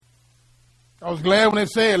I was glad when it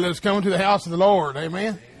said, let's come into the house of the Lord.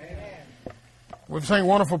 Amen. Amen. We've sang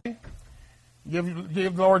wonderful. Give the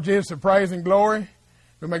Lord Jesus the praise and glory.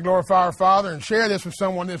 We may glorify our Father and share this with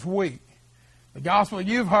someone this week. The gospel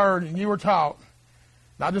you've heard and you were taught,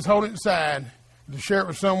 not just hold it inside, to share it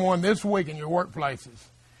with someone this week in your workplaces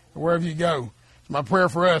or wherever you go. It's my prayer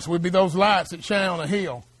for us. We'd be those lights that shine on a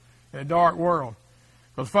hill in a dark world.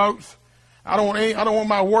 Because, folks, I don't want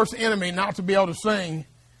my worst enemy not to be able to sing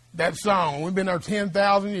that song. We've been there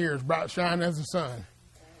 10,000 years, bright shining as the sun.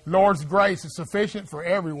 Lord's grace is sufficient for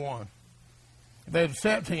everyone. If they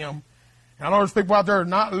accept Him. And I know there's people out there that are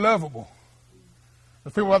not lovable.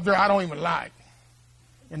 There's people out there I don't even like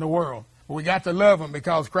in the world. But we got to love them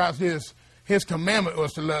because Christ His commandment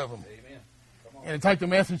was to love them. Amen. And to take the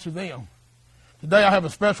message to them. Today I have a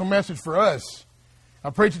special message for us. I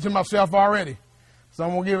preach it to myself already. So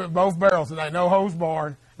I'm going to give it both barrels today. No holds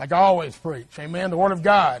barred, like I always preach. Amen. The Word of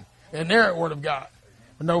God. The inerrant Word of God.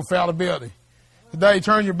 With no fallibility. Today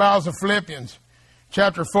turn your Bibles to Philippians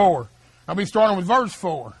chapter 4. I'll be starting with verse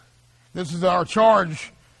 4. This is our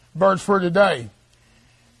charge verse for today.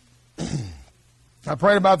 I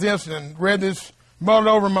prayed about this and read this, mulled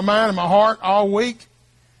over in my mind and my heart all week.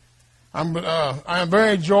 I am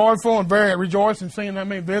very joyful and very rejoiced in seeing how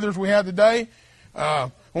many visitors we have today. I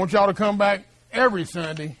want y'all to come back every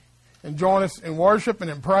Sunday and join us in worship and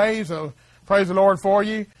in praise. So praise the Lord for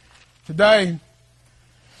you. Today,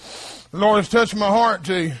 the Lord has touched my heart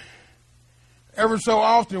to, ever so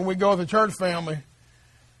often we go as a church family,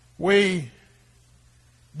 we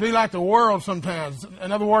do like the world sometimes.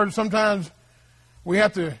 In other words, sometimes we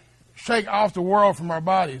have to shake off the world from our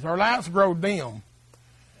bodies. Our lights grow dim.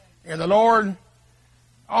 And the Lord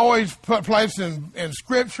always put places in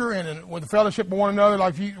Scripture and with the fellowship of one another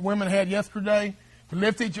like you women had yesterday to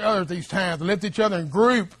lift each other at these times, to lift each other in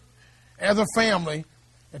group as a family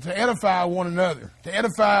and to edify one another. To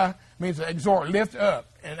edify means to exhort, lift up.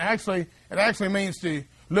 And it actually means to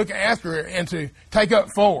look after and to take up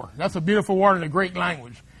for. That's a beautiful word in the Greek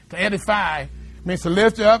language. To edify means to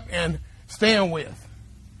lift up and stand with.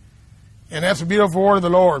 And that's a beautiful word of the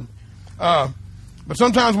Lord. But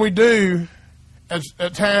sometimes we do,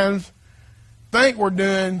 at times, think we're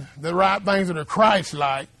doing the right things that are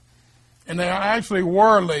Christ-like, and they are actually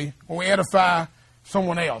worldly when we edify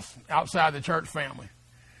someone else outside the church family.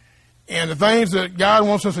 And the things that God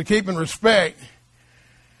wants us to keep in respect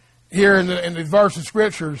here in the verse of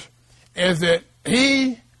Scriptures is that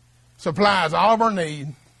He supplies all of our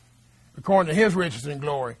need according to His riches and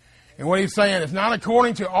glory. And what He's saying is not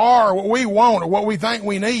according to what we want or what we think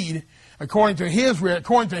we need, according to His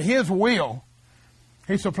will,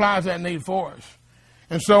 He supplies that need for us.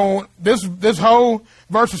 And so this whole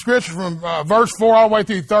verse of Scripture from verse 4 all the way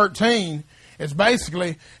through 13 is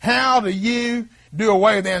basically how do you do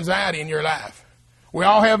away with anxiety in your life. We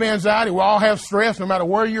all have anxiety. We all have stress. No matter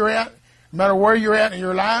where you're at, in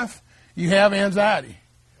your life, you have anxiety.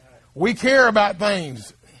 We care about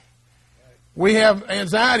things. We have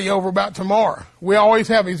anxiety over about tomorrow. We always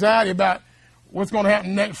have anxiety about what's going to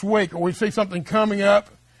happen next week, or we see something coming up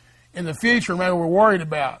in the future maybe we're worried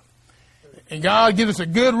about. And God gives us a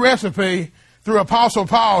good recipe through Apostle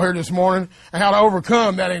Paul here this morning on how to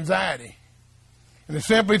overcome that anxiety. And it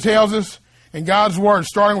simply tells us in God's Word,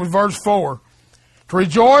 starting with verse 4, to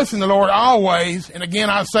rejoice in the Lord always, and again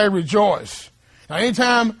I say rejoice. Now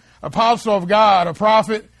anytime apostle of God, a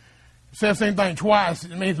prophet, says the same thing twice,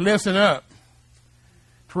 it means listen up.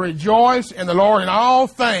 To rejoice in the Lord in all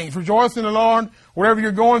things. Rejoice in the Lord whatever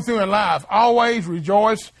you're going through in life. Always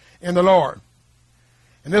rejoice in the Lord.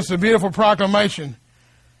 And this is a beautiful proclamation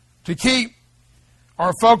to keep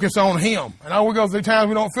our focus on Him. And I know we go through times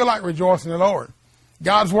we don't feel like rejoicing in the Lord.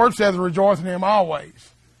 God's Word says to rejoice in Him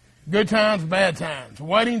always. Good times, bad times.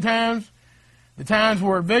 Waiting times, the times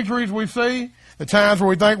where victories we see, the times where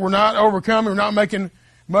we think we're not overcoming, we're not making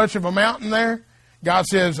much of a mountain there. God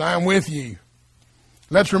says, I am with you.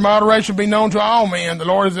 Let your moderation be known to all men. The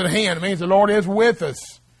Lord is at hand. It means the Lord is with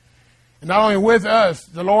us. And not only with us,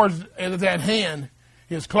 the Lord is at hand.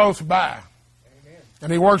 He is close by. Amen.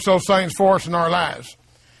 And He works those things for us in our lives.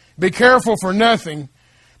 Be careful for nothing,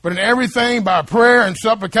 but in everything by prayer and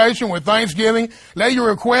supplication with thanksgiving, let your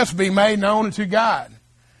requests be made known unto God.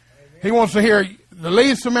 Amen. He wants to hear the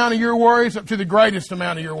least amount of your worries up to the greatest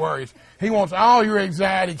amount of your worries. He wants all your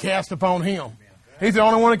anxiety cast upon Him. He's the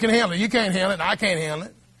only one that can handle it. You can't handle it, and I can't handle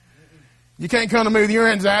it. You can't come to me with your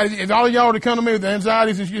anxiety. If all of y'all to come to me with the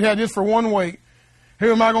anxieties that you had just for 1 week,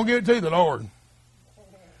 who am I going to give it to? The Lord.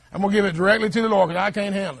 I'm going to give it directly to the Lord because I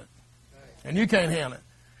can't handle it. And you can't handle it.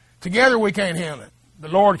 Together we can't handle it. The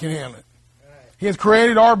Lord can handle it. He has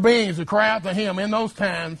created our beings to cry out to Him in those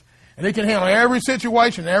times And he can handle every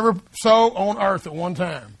situation, every soul on earth at one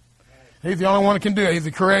time. He's the only one that can do it. He's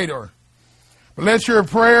the creator. But let your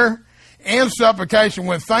prayer and supplication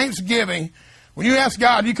with thanksgiving, when you ask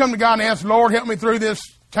God, you come to God and ask, Lord, help me through this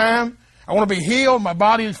time. I want to be healed. My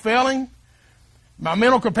body is failing. My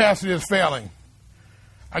mental capacity is failing.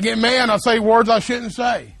 I get mad and I say words I shouldn't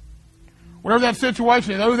say. Whatever that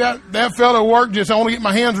situation is, that fellow at work, just I want to get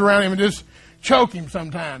my hands around him and just choke him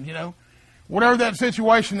sometimes, you know. Whatever that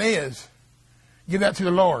situation is, give that to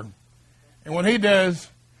the Lord. And what he does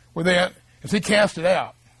with that is he casts it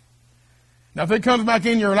out. Now, if it comes back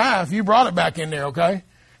in your life, you brought it back in there, okay?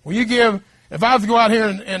 When you give, if I was to go out here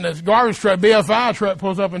and this garbage truck, BFI truck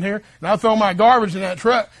pulls up in here, and I throw my garbage in that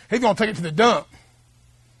truck, he's going to take it to the dump,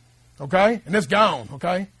 okay? And it's gone,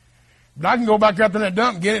 okay? But I can go back out there in that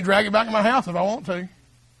dump and get it, drag it back in my house if I want to.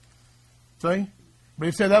 See? But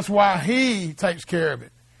he said that's why he takes care of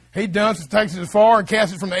it. He dumps it, takes it as far and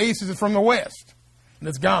casts it from the east as from the west. And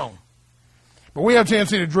it's gone. But we have a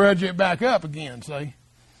tendency to drudge it back up again, see?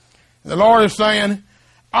 The Lord is saying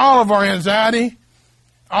all of our anxiety,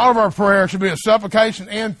 all of our prayer should be a supplication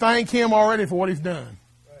and thank him already for what he's done.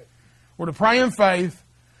 Right. We're to pray in faith,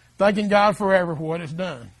 thanking God forever for what he's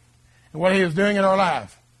done and what he is doing in our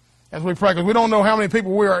life as we pray. Because we don't know how many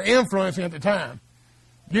people we are influencing at the time.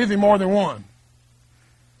 Usually more than one.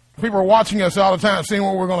 People are watching us all the time, seeing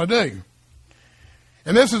what we're going to do.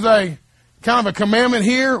 And this is a kind of a commandment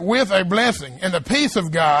here with a blessing. And the peace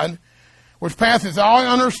of God, which passes all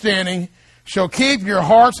understanding, shall keep your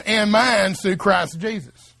hearts and minds through Christ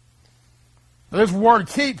Jesus. Now, this word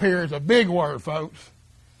keep here is a big word, folks.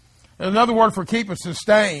 There's another word for keep is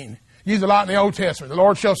sustain. Used a lot in the Old Testament. The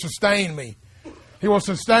Lord shall sustain me. He will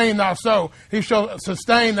sustain thy soul. He shall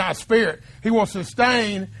sustain thy spirit. He will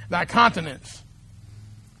sustain thy countenance.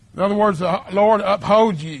 In other words, the Lord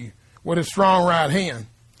upholds you with his strong right hand.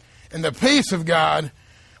 And the peace of God,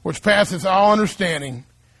 which passeth all understanding,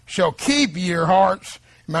 shall keep your hearts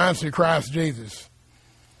and minds through Christ Jesus.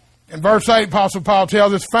 In verse 8, Apostle Paul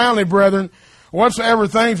tells us, finally, brethren, whatsoever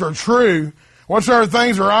things are true, whatsoever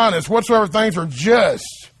things are honest, whatsoever things are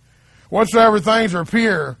just, whatsoever things are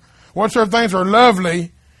pure, whatsoever things are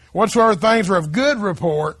lovely, whatsoever things are of good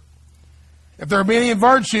report, if there be any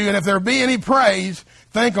virtue and if there be any praise,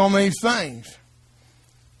 think on these things.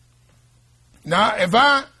 Now, if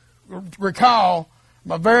I recall,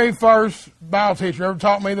 my very first Bible teacher ever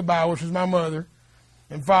taught me the Bible, which was my mother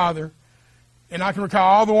and father, and I can recall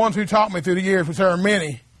all the ones who taught me through the years, which there are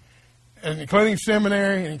many, and including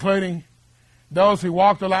seminary and including those who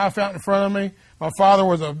walked the life out in front of me. My father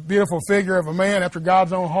was a beautiful figure of a man after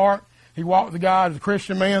God's own heart. He walked with God as a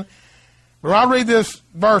Christian man. But when I read this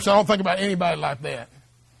verse, I don't think about anybody like that.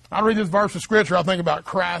 I read this verse of Scripture, I think about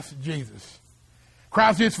Christ Jesus.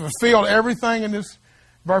 Christ Jesus fulfilled everything in this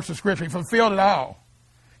verse of Scripture. He fulfilled it all.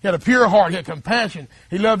 He had a pure heart. He had compassion.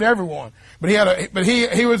 He loved everyone. But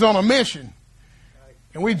he was on a mission.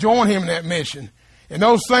 And we join him in that mission. And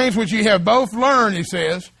those things which ye have both learned, he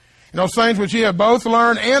says, and those things which ye have both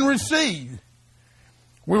learned and received.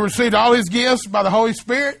 We received all his gifts by the Holy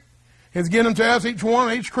Spirit. He's given them to us, each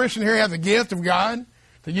one. Each Christian here has a gift of God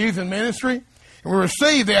to use in ministry. And we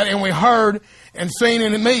received that, and we heard and seen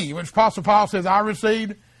in me, which Apostle Paul says, I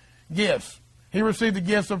received gifts. He received the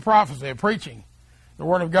gifts of prophecy, of preaching the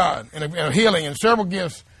Word of God, and of healing, and several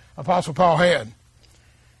gifts Apostle Paul had.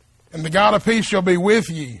 And the God of peace shall be with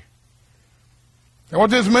ye. And what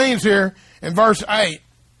this means here in verse 8,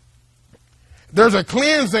 there's a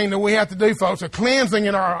cleansing that we have to do, folks, a cleansing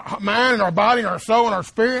in our mind, and our body, and our soul, and our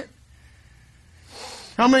spirit.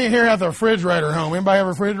 How many here have a refrigerator at home? Anybody have a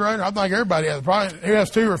refrigerator? I think everybody has. Probably who has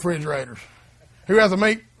 2 refrigerators? Who has a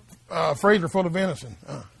meat freezer full of venison?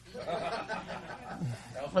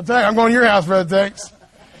 I tell you, I'm going to your house, Brother Tex.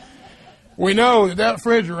 We know that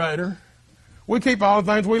refrigerator, we keep all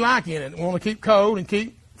the things we like in it. We want to keep cold and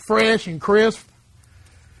keep fresh and crisp.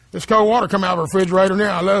 This cold water come out of the refrigerator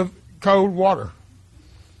now. I love cold water.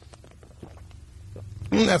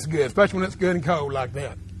 That's good, especially when it's good and cold like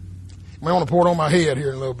that. I might want to pour it on my head here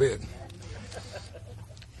in a little bit.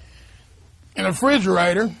 In a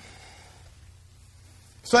refrigerator,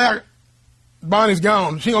 say Bonnie's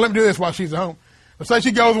gone. She ain't going to let me do this while she's at home. But say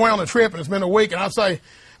she goes away on a trip and it's been a week, and I say,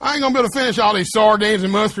 I ain't going to be able to finish all these sardines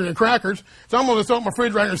and mustard and crackers, so I'm going to just open my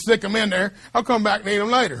refrigerator and stick them in there. I'll come back and eat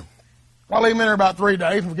them later. I'll leave them in there about 3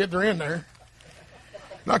 days and get they're in there.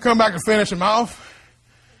 And I'll come back and finish them off.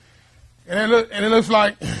 And it looks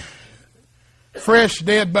like fresh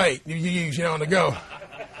dead bait you use, on the go.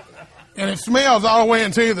 And it smells all the way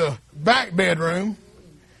into the back bedroom.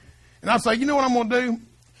 And I say, you know what I'm going to do?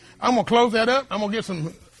 I'm going to close that up. I'm going to get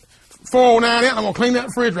some 409 out, and I'm going to clean that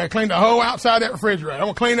refrigerator. Clean the whole outside of that refrigerator. I'm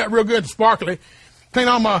going to clean that real good, sparkly. Clean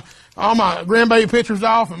all my grandbaby pictures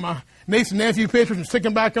off and my niece and nephew pictures and stick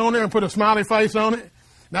them back on there and put a smiley face on it.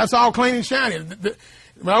 That's all clean and shiny.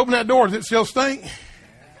 When I open that door, does it still stink?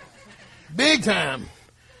 Big time.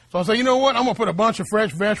 So I say, you know what? I'm going to put a bunch of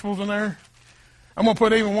fresh vegetables in there. I'm going to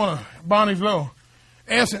put even one of Bonnie's little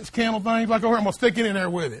essence candle things like over here. I'm going to stick it in there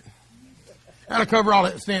with it. That'll cover all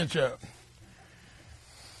that stench up.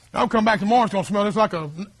 I'll come back tomorrow, it's going to smell just like a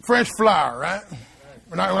fresh flower, right?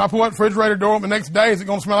 When I pull that refrigerator door up the next day, is it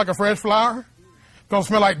going to smell like a fresh flower? It's going to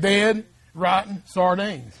smell like dead, rotten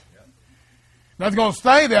sardines. That's going to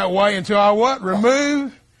stay that way until I what?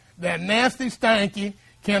 Remove that nasty, stanky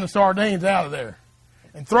can of sardines out of there.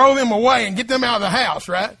 And throw them away and get them out of the house,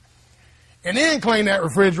 right? And then clean that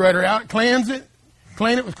refrigerator out, cleanse it,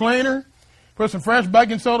 clean it with cleaner, put some fresh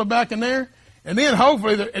baking soda back in there, and then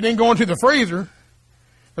hopefully it didn't go into the freezer.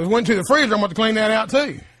 If it went to the freezer, I'm going to clean that out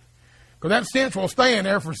too. Because that stench will stay in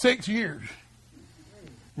there for 6 years.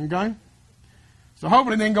 Okay? So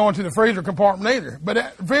hopefully it didn't go into the freezer compartment either. But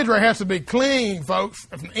that refrigerator has to be clean, folks,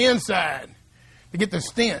 from the inside to get the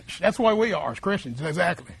stench. That's the way we are as Christians,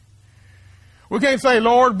 exactly. We can't say,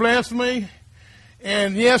 Lord, bless me.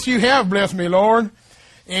 And yes, you have blessed me, Lord.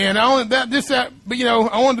 And I want but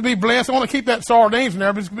I want to be blessed. I want to keep that sardines in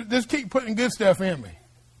there, but just keep putting good stuff in me.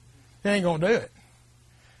 He ain't going to do it.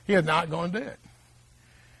 He is not going to do it.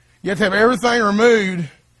 You have to have everything removed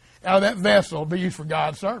out of that vessel to be used for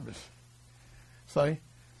God's service. See?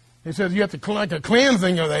 He says you have to make a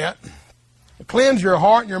cleansing of that. Cleanse your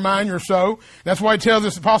heart, your mind, your soul. That's why he tells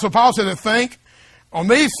us, Apostle Paul said to think on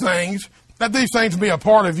these things, let these things be a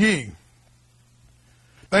part of you.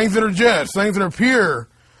 Things that are just, things that are pure,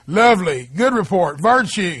 lovely, good report,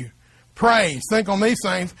 virtue, praise. Think on these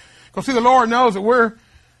things. Because see, the Lord knows that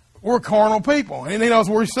we're carnal people. And He knows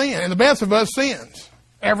we're sin. And the best of us sins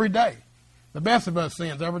every day. The best of us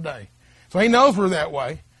sins every day. So He knows we're that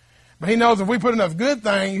way. But He knows if we put enough good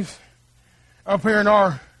things up here in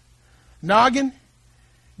our noggin,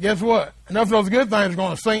 guess what? Enough of those good things are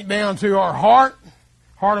going to sink down to our heart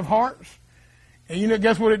of hearts. And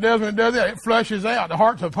guess what it does when it does that? It flushes out. The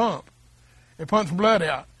heart's a pump. It pumps blood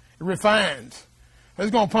out. It refines.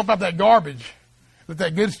 It's going to pump out that garbage with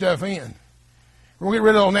that good stuff in. We're going to get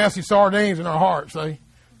rid of those nasty sardines in our hearts, see?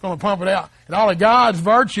 It's going to pump it out. And all of God's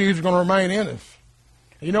virtues are going to remain in us.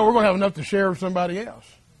 And we're going to have enough to share with somebody else.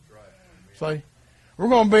 See? We're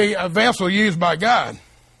going to be a vessel used by God.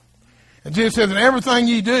 And Jesus says, in everything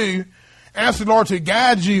you do, ask the Lord to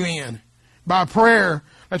guide you in by prayer.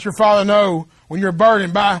 Let your Father know when you're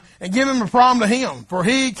burdened by, and give Him a problem to Him, for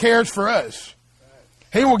He cares for us.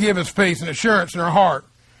 He will give us peace and assurance in our heart.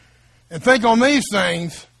 And think on these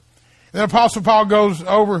things. And then Apostle Paul goes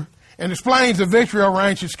over and explains the victory over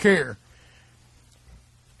anxious care.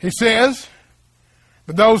 He says,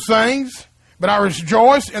 but I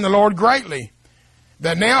rejoice in the Lord greatly,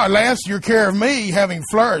 that now at last your care of me having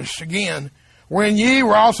flourished again, when ye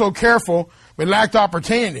were also careful, but lacked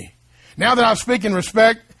opportunity. Now that I speak in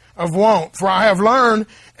respect of want, for I have learned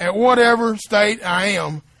at whatever state I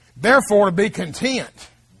am, therefore to be content.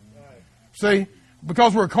 See,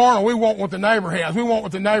 because we're carnal, we want what the neighbor has. We want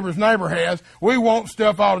what the neighbor's neighbor has. We want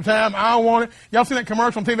stuff all the time. I want it. Y'all seen that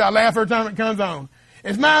commercial on TV? I laugh every time it comes on.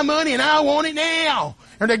 It's my money and I want it now.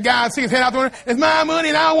 Or that guy sticks his head out the window. It's my money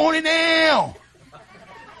and I want it now.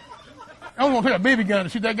 I was going to take a BB gun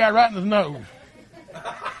and shoot that guy right in his nose.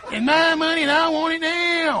 It's my money and I want it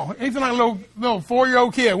now. He's like a little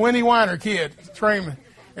 4-year-old kid, Wendy Weiner kid, screaming.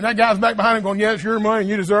 And that guy's back behind him going, yeah, it's your money and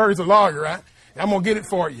you deserve it. He's a lawyer, right? I'm going to get it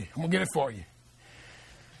for you. I'm going to get it for you.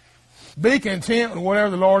 Be content with whatever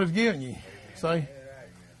the Lord has given you. See?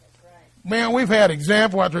 Man, we've had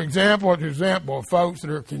example after example after example of folks that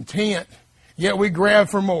are content, yet we grab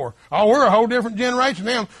for more. Oh, we're a whole different generation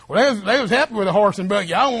now. Well, they was happy with a horse and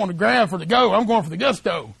buggy. I don't want to grab for the go. I'm going for the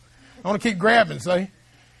gusto. I want to keep grabbing, see?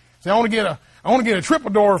 See, I want to get a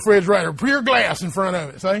triple door refrigerator, pure glass in front of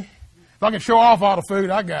it, see? If I can show off all the food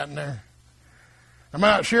I got in there. I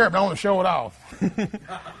might not share it, but I want to show it off.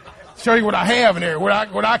 Show you what I have in there, what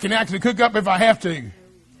I can actually cook up if I have to.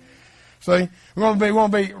 See, we want to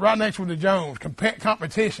be right next with the Jones.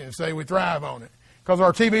 Competition, see, we thrive on it. Because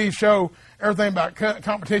our TVs show everything about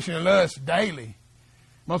competition and lust daily.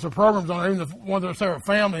 Most of the programs on it, even the ones that say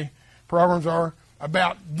family programs, are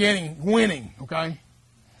about winning, okay?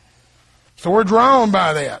 So we're drawn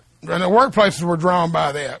by that. In the workplaces, we're drawn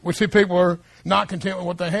by that. We see people are not content with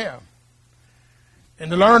what they have. And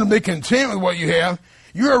to learn to be content with what you have,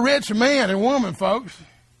 you're a rich man and woman, folks.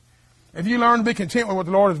 If you learn to be content with what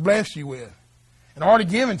the Lord has blessed you with and already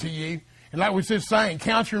given to you, And like we said saying,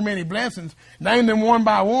 count your many blessings, name them one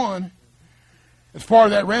by one. It's part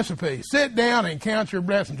of that recipe. Sit down and count your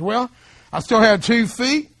blessings. Well, I still have 2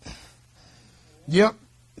 feet. Yep.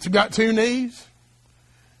 It's got 2 knees.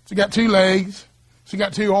 It's got 2 legs. It's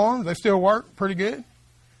got 2 arms. They still work pretty good.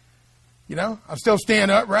 You know, I still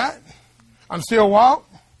stand upright. I still walk.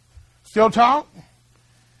 Still talk.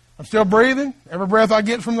 I'm still breathing. Every breath I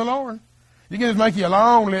get from the Lord. You can just make you a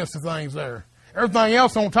long list of things there. Everything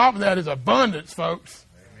else on top of that is abundance, folks.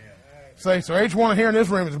 See, so each one here in this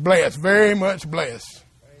room is blessed, very much blessed.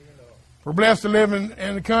 We're blessed to live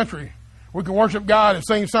in the country. We can worship God and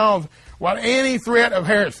sing songs without any threat of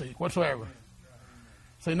heresy whatsoever.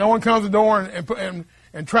 See, no one comes to the door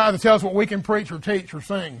and tries to tell us what we can preach or teach or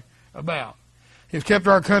sing about. He's kept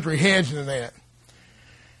our country hedged in that.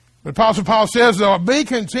 But Apostle Paul says, though, be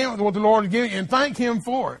content with what the Lord has given you and thank Him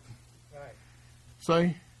for it.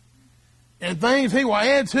 See? And things He will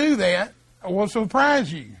add to that will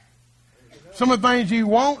surprise you. Some of the things you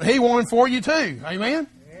want, He wanted for you too. Amen?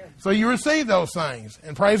 So you receive those things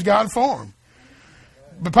and praise God for them.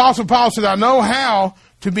 The Apostle Paul said, I know how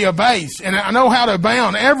to be abased and I know how to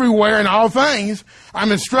abound everywhere in all things.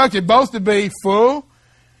 I'm instructed both to be full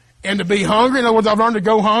and to be hungry. In other words, I've learned to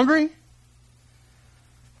go hungry.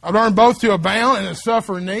 I've learned both to abound and to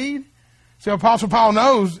suffer need. See, Apostle Paul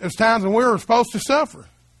knows there's times when we're supposed to suffer.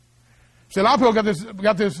 See, a lot of people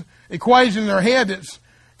got this equation in their head that's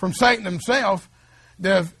from Satan himself,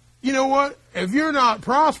 that you know what? If you're not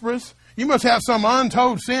prosperous, you must have some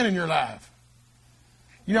untold sin in your life.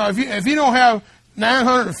 You know, if you don't have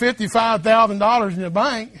 $955,000 in the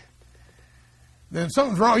bank, then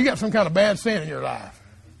something's wrong. You got some kind of bad sin in your life.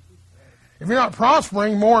 If you're not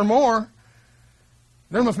prospering more and more,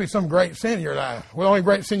 there must be some great sin in your life. Well, the only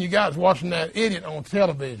great sin you got is watching that idiot on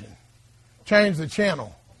television. Change the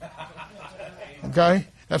channel. Okay?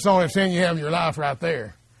 That's the only sin you have in your life right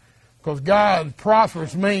there. Because God,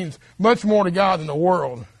 prosperous, means much more to God than the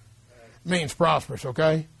world means prosperous,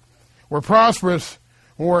 okay? We're prosperous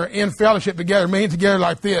when we're in fellowship together, meeting together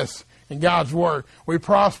like this in God's Word. We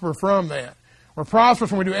prosper from that. We're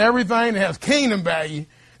prosperous when we do everything that has kingdom value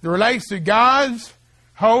that relates to God's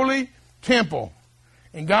holy temple,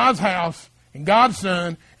 in God's house, in God's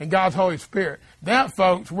Son, and God's Holy Spirit. That,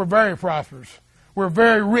 folks, we're very prosperous. We're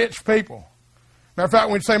very rich people. Matter of fact,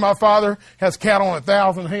 when we say my Father has cattle on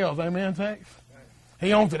 1,000 hills, amen, Tex?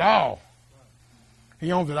 He owns it all.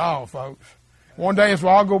 He owns it all, folks. One day as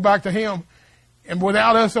we'll all go back to Him, and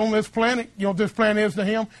without us on this planet, you know what this planet is to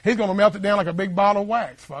Him? He's going to melt it down like a big bottle of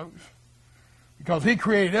wax, folks. Because He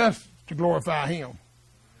created us to glorify Him.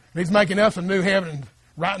 And He's making us a new heaven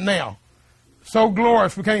right now. So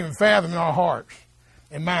glorious we can't even fathom in our hearts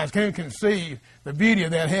and minds, can't even conceive the beauty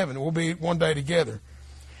of that heaven. We'll be one day together.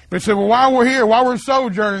 But he said, well, while we're here, while we're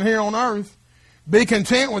sojourning here on earth, be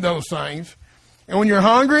content with those things. And when you're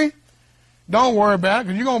hungry, don't worry about it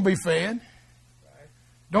because you're going to be fed.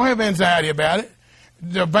 Don't have anxiety about it.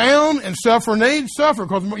 To abound and suffer need, suffer.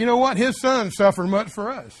 Because you know what? His Son suffered much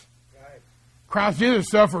for us. Christ Jesus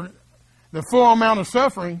suffered the full amount of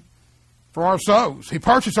suffering for our souls. He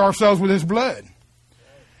purchased our souls with His blood.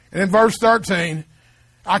 And in verse 13,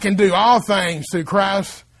 I can do all things through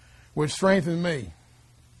Christ which strengthens me.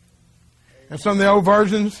 And some of the old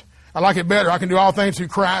versions, I like it better. I can do all things through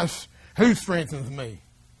Christ who strengthens me.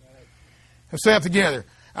 Let's say it together.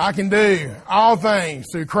 I can do all things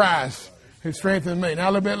through Christ who strengthens me. Now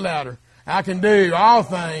a little bit louder. I can do all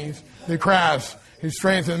things through Christ who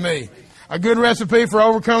strengthens me. A good recipe for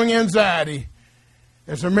overcoming anxiety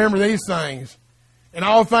is to remember these things. In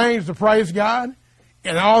all things to praise God.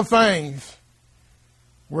 In all things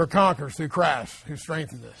we're conquerors through Christ who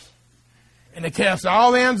strengthens us. And to cast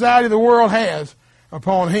all the anxiety the world has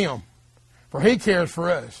upon Him. For He cares for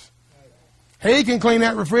us. He can clean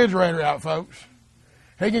that refrigerator out, folks.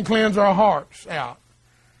 He can cleanse our hearts out.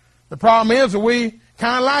 The problem is that we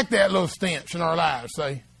kind of like that little stench in our lives,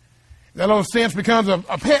 see? That little stench becomes a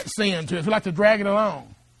pet sin to us. We like to drag it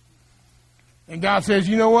along. And God says,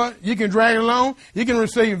 you know what? You can drag it along. You can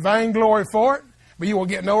receive vainglory for it, but you will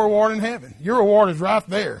get no reward in heaven. Your reward is right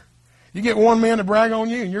there. You get one man to brag on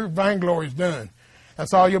you, and your vainglory is done.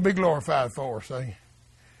 That's all you'll be glorified for, see?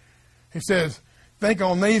 He says, think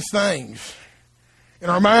on these things in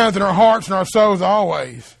our minds and our hearts and our souls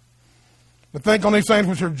always. But think on these things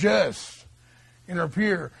which are just and are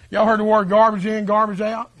pure. Y'all heard the word garbage in, garbage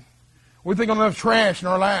out? We think on enough trash in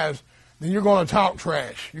our lives, then you're going to talk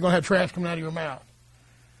trash. You're going to have trash coming out of your mouth.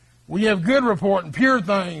 When you have good report and pure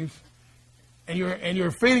things, and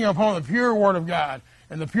you're feeding upon the pure Word of God,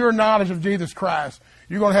 and the pure knowledge of Jesus Christ,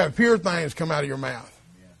 you're going to have pure things come out of your mouth.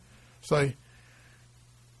 See?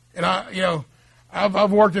 And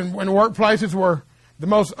I've worked in workplaces where the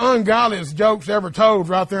most ungodliest jokes ever told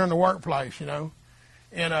right there in the workplace,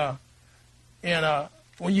 And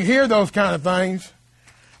when you hear those kind of things,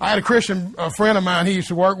 I had a friend of mine, he used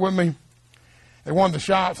to work with me at one of the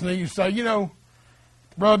shops, and he used to say,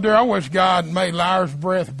 Brother, I wish God made liar's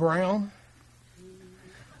breath brown.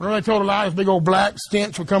 Remember they told a lie, this big old black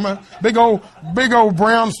stench would come out, big old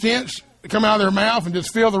brown stench would come out of their mouth and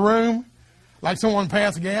just fill the room like someone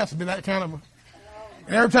passed gas. It'd be that kind of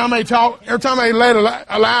and every time they let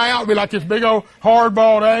a lie out, it'd be like this big old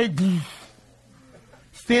hard-boiled egg.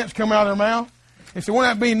 Stench come out of their mouth. He said,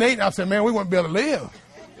 wouldn't that be neat? And I said, man, we wouldn't be able to live.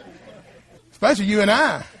 Especially you and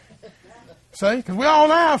I. See? Because we all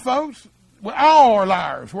lie, folks. We all are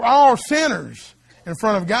liars. We're all sinners in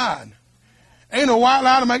front of God. Ain't no white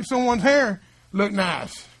lie to make someone's hair look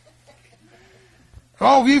nice.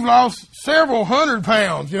 Oh, you've lost several 100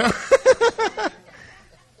 pounds,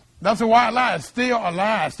 That's a white lie. It's still a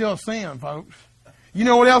lie. It's still a sin, folks. You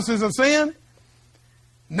know what else is a sin?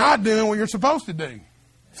 Not doing what you're supposed to do.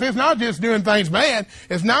 See, it's not just doing things bad.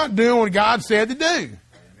 It's not doing what God said to do. Amen.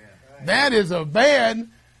 That is a bad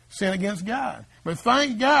sin against God. But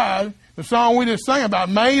thank God, the song we just sang about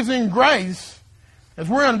amazing grace, as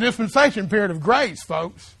we're in a dispensation period of grace,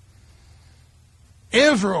 folks.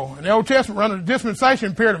 Israel in the Old Testament were under a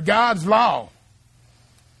dispensation period of God's law.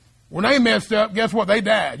 When they messed up, guess what? They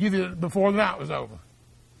died before the night was over.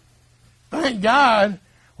 Thank God,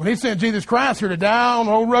 when He sent Jesus Christ here to die on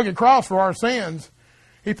the old rugged cross for our sins,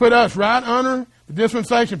 He put us right under the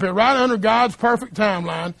dispensation period, right under God's perfect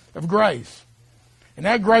timeline of grace. And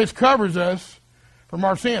that grace covers us from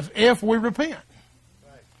our sins if we repent.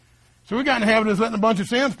 So we got in the habit of letting a bunch of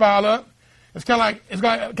sins pile up. It's kind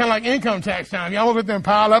of like income tax time. Y'all let them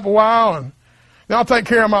pile up a while, and then I'll take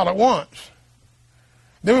care of them all at once.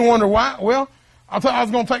 Then we wonder why. Well, I thought I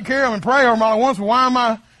was going to take care of them and pray over them all at once. But why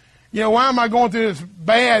am I going through this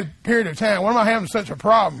bad period of time? Why am I having such a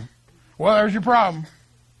problem? Well, there's your problem.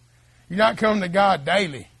 You're not coming to God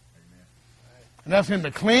daily, and that's Him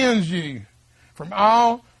to cleanse you from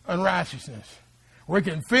all unrighteousness, where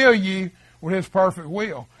He can fill you with His perfect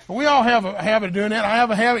will. And we all have a habit of doing that. I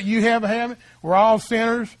have a habit. You have a habit. We're all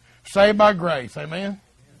sinners saved by grace. Amen?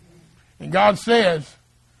 And God says,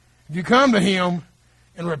 if you come to Him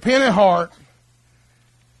in repentant heart,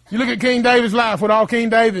 you look at King David's life, what all King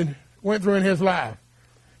David went through in his life.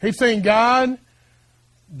 He's seen God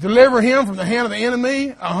deliver him from the hand of the enemy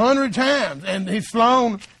 100 times. And He's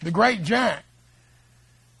slain the great giant.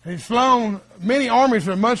 He's slain many armies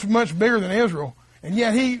that are much, much bigger than Israel. And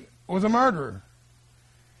yet he was a murderer.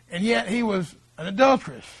 And yet he was an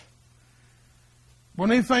adulteress. When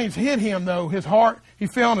these things hit him, though, his heart, he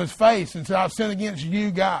fell on his face and said, I've sinned against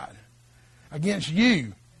you, God. Against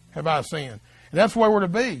you have I sinned. And that's the way we're to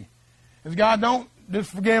be. Is God, don't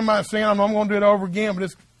just forgive my sin. I'm going to do it over again, but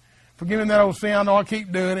just forgive me that old sin. I know I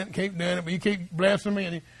keep doing it, but you keep blessing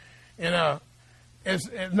me. And it's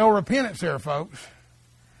no repentance there, folks.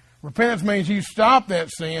 Repentance means you stop that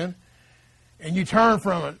sin and you turn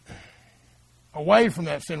from it, away from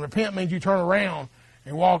that sin. Repent means you turn around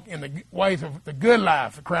and walk in the ways of the good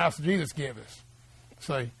life that Christ Jesus gave us.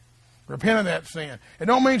 See, repent of that sin. It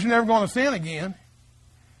don't mean you're never going to sin again,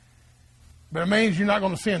 but it means you're not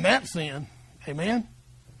going to sin that sin. Amen?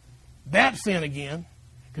 That sin again,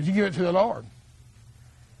 because you give it to the Lord.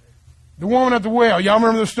 The woman at the well. Y'all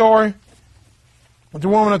remember the story with the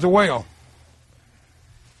woman at the well?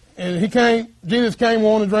 And Jesus came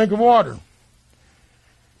wanting a drink of water.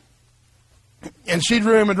 And she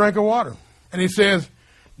drew him a drink of water. And He says,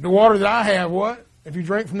 the water that I have, what? If you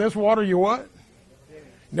drink from this water, you what?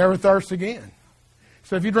 Never thirst again.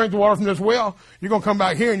 So if you drink the water from this well, you're going to come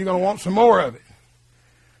back here and you're going to want some more of it.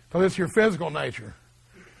 Because it's your physical nature.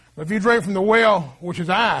 But if you drink from the well, which is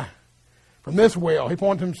I, from this well, He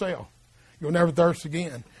pointed to Himself, you'll never thirst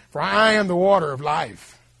again. For I am the water of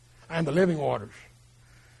life. I am the living waters.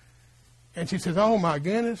 And she says, oh my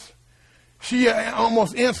goodness. She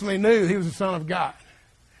almost instantly knew He was the Son of God.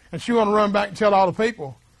 And she wanted to run back and tell all the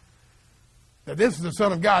people that this is the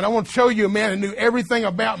Son of God. I want to show you a man who knew everything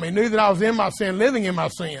about me, knew that I was in my sin, living in my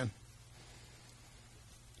sin.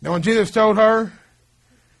 Now when Jesus told her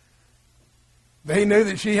that He knew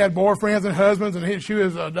that she had boyfriends and husbands and she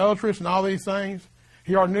was an adulteress and all these things,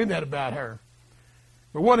 He already knew that about her.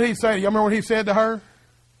 But what did He say? Y'all remember what He said to her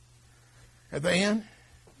at the end?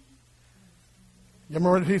 You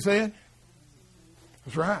remember what He said?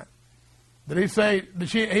 That's right. Did He say that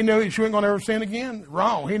He knew that she wasn't going to ever sin again?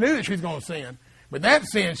 Wrong. He knew that she was going to sin. But that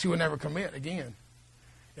sin she would never commit again.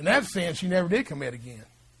 And that sin she never did commit again.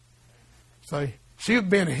 So she had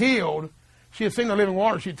been healed she had seen the living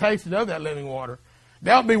water. She tasted of that living water.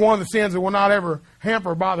 That would be one of the sins that will not ever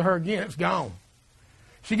hamper or bother her again. It's gone.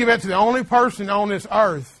 She gave that to the only person on this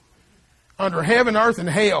earth, under heaven, earth, and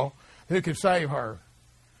hell, who could save her.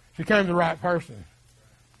 She came to the right person.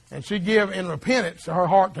 And she gave in repentance her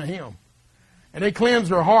heart to him. And he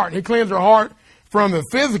cleansed her heart. He cleansed her heart from the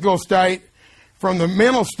physical state, from the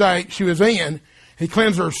mental state she was in. He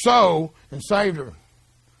cleansed her soul and saved her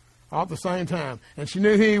all at the same time. And she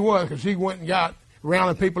knew who he was because she went and got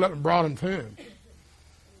rounded people up and brought them to him.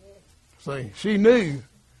 See, she knew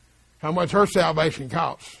how much her salvation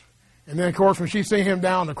costs. And then, of course, when she seen him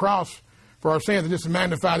down on the cross for our sins, it just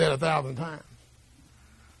magnified that 1,000 times.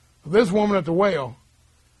 So this woman at the well,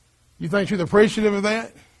 you think she's appreciative of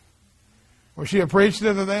that? Was she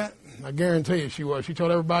appreciative of that? I guarantee you she was. She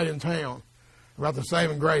told everybody in town about the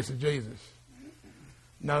saving grace of Jesus.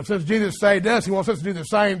 Now, since Jesus saved us, he wants us to do the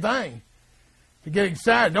same thing. To get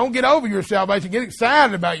excited. Don't get over your salvation. Get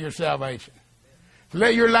excited about your salvation. To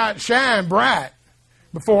let your light shine bright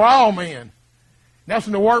before all men. That's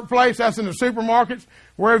in the workplace. That's in the supermarkets.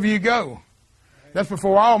 Wherever you go. That's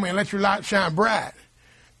before all men. Let your light shine bright.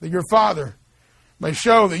 That your Father may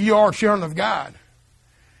show that you are children of God.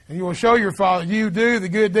 And you will show your Father you do the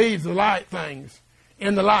good deeds, the light things,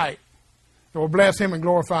 in the light. That will bless him and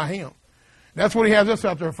glorify him. That's what he has us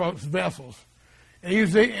out there, folks, vessels. And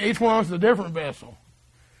each one of us is a different vessel.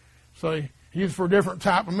 So he used for a different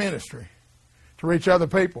type of ministry to reach other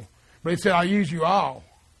people. But he said, I use you all.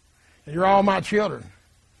 And you're all my children.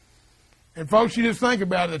 And folks, you just think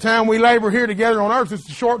about it. The time we labor here together on earth, it's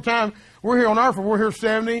a short time. We're here on earth, and we're here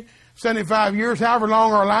 70, 75 years, however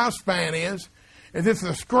long our lifespan is. It's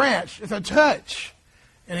a scratch, it's a touch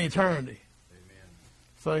in eternity.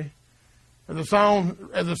 Amen. See? As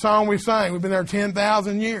the song we sang, we've been there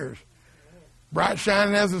 10,000 years. Bright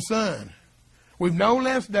shining as the sun. We've no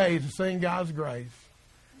less days to sing God's grace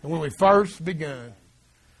than when we first begun.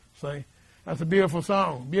 See? That's a beautiful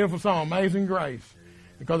song. Beautiful song, Amazing Grace.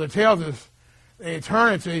 Because it tells us in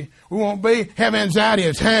eternity, we won't have anxiety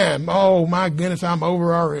of time. Oh, my goodness, I'm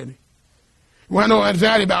over already. We won't have no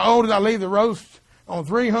anxiety about, oh, did I leave the roast on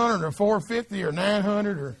 300 or 450 or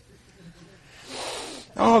 900 or...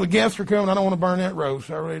 Oh, the guests are coming. I don't want to burn that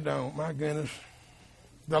roast. I really don't. My goodness.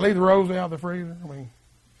 Did I leave the roast out of the freezer? I mean,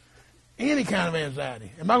 any kind of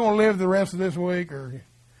anxiety. Am I going to live the rest of this week or,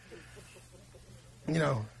 you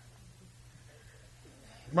know,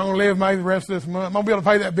 am I going to live maybe the rest of this month? Am I going to be able to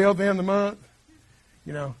pay that bill at the end of the month?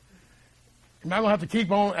 You know, am I going to have to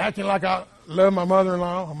keep on acting like I love my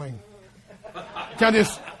mother-in-law? I mean, can I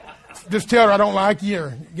just tell her I don't like you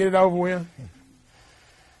or get it over with?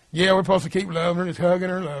 Yeah, we're supposed to keep loving her, just hugging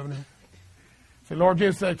her, loving her. So Lord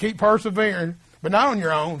Jesus said, keep persevering, but not on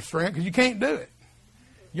your own strength, because you can't do it.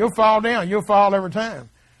 You'll fall down. You'll fall every time.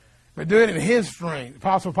 But do it in his strength.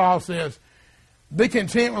 Apostle Paul says, be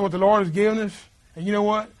content with what the Lord has given us. And you know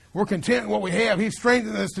what? We're content with what we have. He's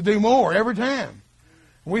strengthening us to do more every time.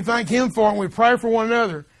 We thank him for it, and we pray for one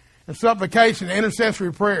another in supplication and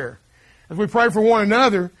intercessory prayer. As we pray for one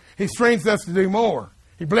another, he strengthens us to do more.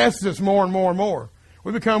 He blesses us more and more and more.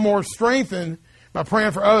 We become more strengthened by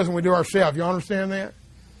praying for others than we do ourselves. You understand that?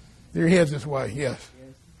 Your head's this way, yes.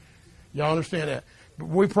 Y'all understand that? But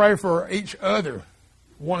we pray for each other,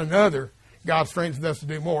 one another. God strengthens us to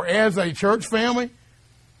do more. As a church family,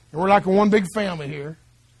 and we're like one big family here,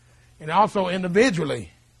 and also individually.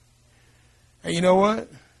 And you know what?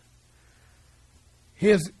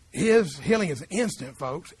 His healing is instant,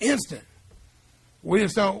 folks. Instant. We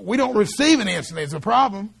don't receive it instantly. It's a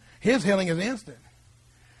problem. His healing is instant.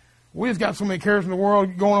 We just got so many cares in the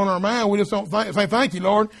world going on in our mind, we just don't say, thank you,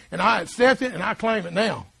 Lord, and I accept it, and I claim it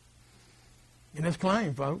now. And it's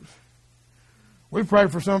claimed, folks. We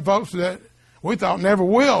prayed for some folks that we thought never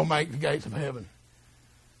will make the gates of heaven.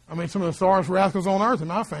 I mean, some of the sorriest rascals on earth in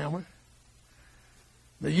my family.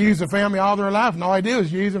 They used the family all their life, and all they did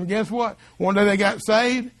was use them. Guess what? One day they got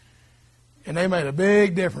saved, and they made a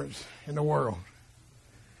big difference in the world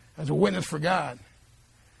as a witness for God.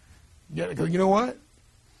 Because you know what?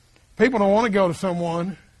 People don't want to go to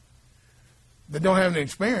someone that don't have any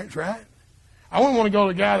experience, right? I wouldn't want to go to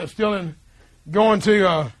a guy that's still going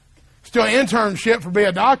to internship for being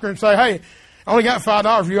a doctor and say, hey, I only got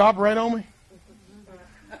 $5. Will you operate on me?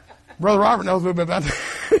 Brother Robert knows a little bit about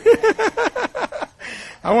that.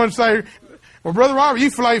 I want to say, well, Brother Robert, you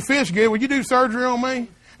fillet fish good. Would you do surgery on me?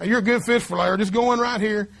 You're a good fish filleter. Just go in right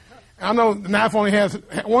here. I know the knife only has,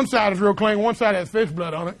 one side is real clean, one side has fish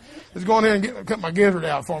blood on it. Just go in there and cut my gizzard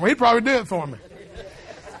out for me. He'd probably do it for me.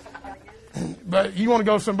 But you want to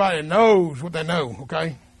go to somebody that knows what they know,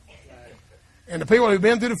 okay? And the people who've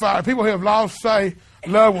been through the fire, people who have lost, say,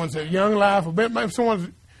 loved ones, a young life. Maybe someone's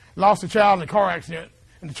lost a child in a car accident,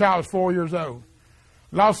 and the child was 4 years old.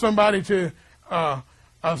 Lost somebody to a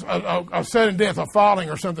sudden death, a falling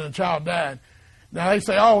or something, a child died. Now they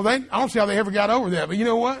say, I don't see how they ever got over that. But you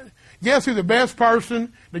know what? Guess who the best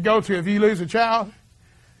person to go to if you lose a child?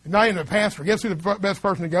 Not even a pastor. Guess who the best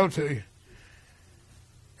person to go to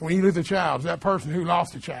when you lose a child? Is that person who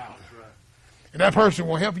lost a child. Right. And that person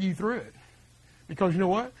will help you through it. Because you know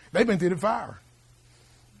what? They've been through the fire.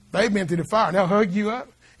 They've been through the fire. And they'll hug you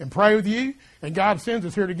up and pray with you. And God sends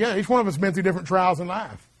us here together. Each one of us has been through different trials in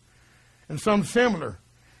life. And some similar.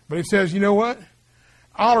 But He says, you know what?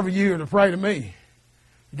 All of you are to pray to me.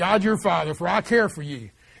 God your Father, for I care for you.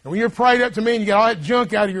 And when you're prayed up to me and you get all that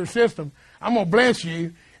junk out of your system, I'm going to bless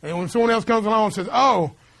you. And when someone else comes along and says,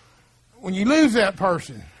 when you lose that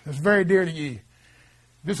person that's very dear to you,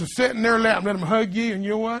 just sit in their lap and let them hug you, and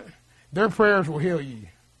you know what? Their prayers will heal you.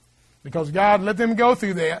 Because God let them go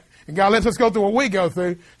through that, and God lets us go through what we go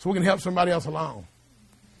through so we can help somebody else along.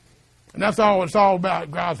 And that's all it's all about,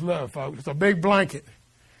 God's love, folks. It's a big blanket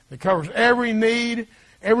that covers every need,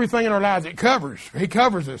 everything in our lives. It covers. He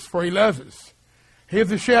covers us, for He loves us. He's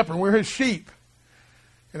the shepherd, we're His sheep.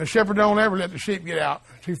 And the shepherd don't ever let the sheep get out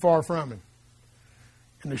too far from Him.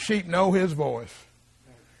 And the sheep know His voice.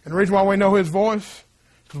 And the reason why we know His voice is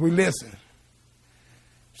because we listen.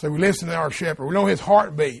 So we listen to our shepherd. We know His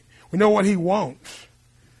heartbeat. We know what He wants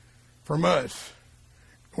from us.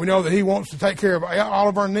 We know that He wants to take care of all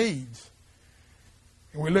of our needs.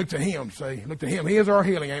 And we look to Him, see. Look to Him. He is our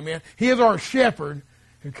healing, amen. He is our shepherd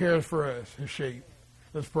who cares for us, His sheep.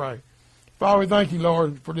 Let's pray. Father, we thank You,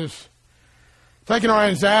 Lord, for this, taking our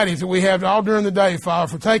anxieties that we have all during the day,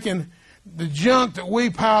 Father, for taking the junk that we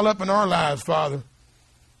pile up in our lives, Father,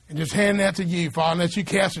 and just handing that to You, Father, and let You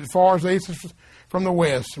cast it as far as the east is from the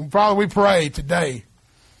west. And Father, we pray today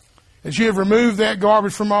that You have removed that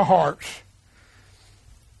garbage from our hearts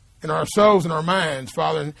and our souls and our minds,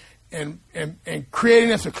 Father, and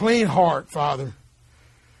creating us a clean heart, Father,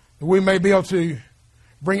 that we may be able to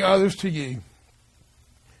bring others to You.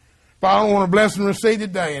 Father, I want to bless and receive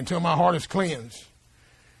today until my heart is cleansed.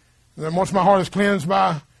 And then once my heart is cleansed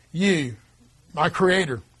by You, my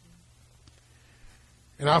Creator,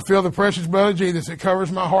 and I feel the precious blood of Jesus that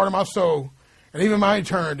covers my heart and my soul, and even my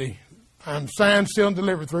eternity, I'm signed, sealed, and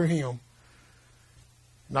delivered through Him.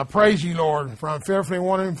 And I praise You, Lord, for I'm fearfully and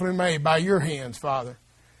wonderfully made by Your hands, Father.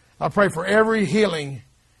 I pray for every healing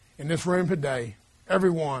in this room today,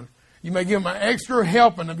 everyone. You may give them an extra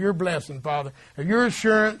helping of Your blessing, Father, of Your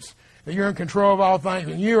assurance that You're in control of all things,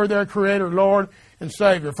 and You are their Creator, Lord, and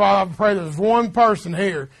Savior. Father, I pray there's one person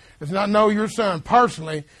here that does not know Your Son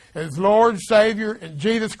personally as Lord, Savior, and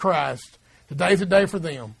Jesus Christ. Today's the day for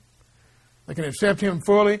them. They can accept Him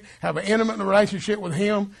fully, have an intimate relationship with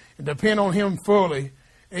Him, and depend on Him fully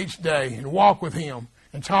each day, and walk with Him,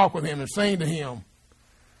 and talk with Him, and sing to Him.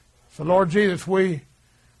 So, Lord Jesus, we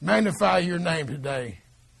magnify Your name today.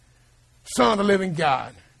 Son of the living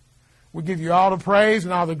God. We give You all the praise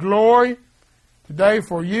and all the glory today,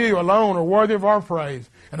 for You alone are worthy of our praise.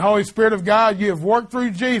 And Holy Spirit of God, You have worked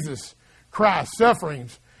through Jesus Christ's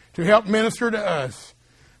sufferings to help minister to us.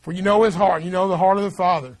 For You know His heart, You know the heart of the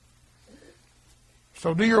Father.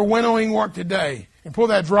 So do Your winnowing work today and pull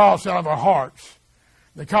that dross out of our hearts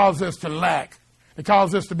that causes us to lack, that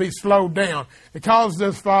causes us to be slowed down, that causes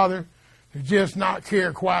us, Father, to just not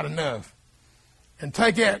care quite enough. And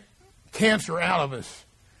take that cancer out of us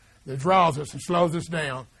that draws us and slows us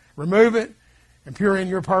down. Remove it and pure in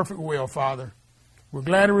Your perfect will, Father. We're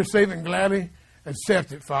glad to receive it and gladly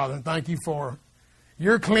accept it, Father, and thank You for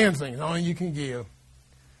Your cleansing, only You can give.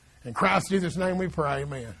 In Christ Jesus' name we pray,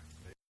 amen.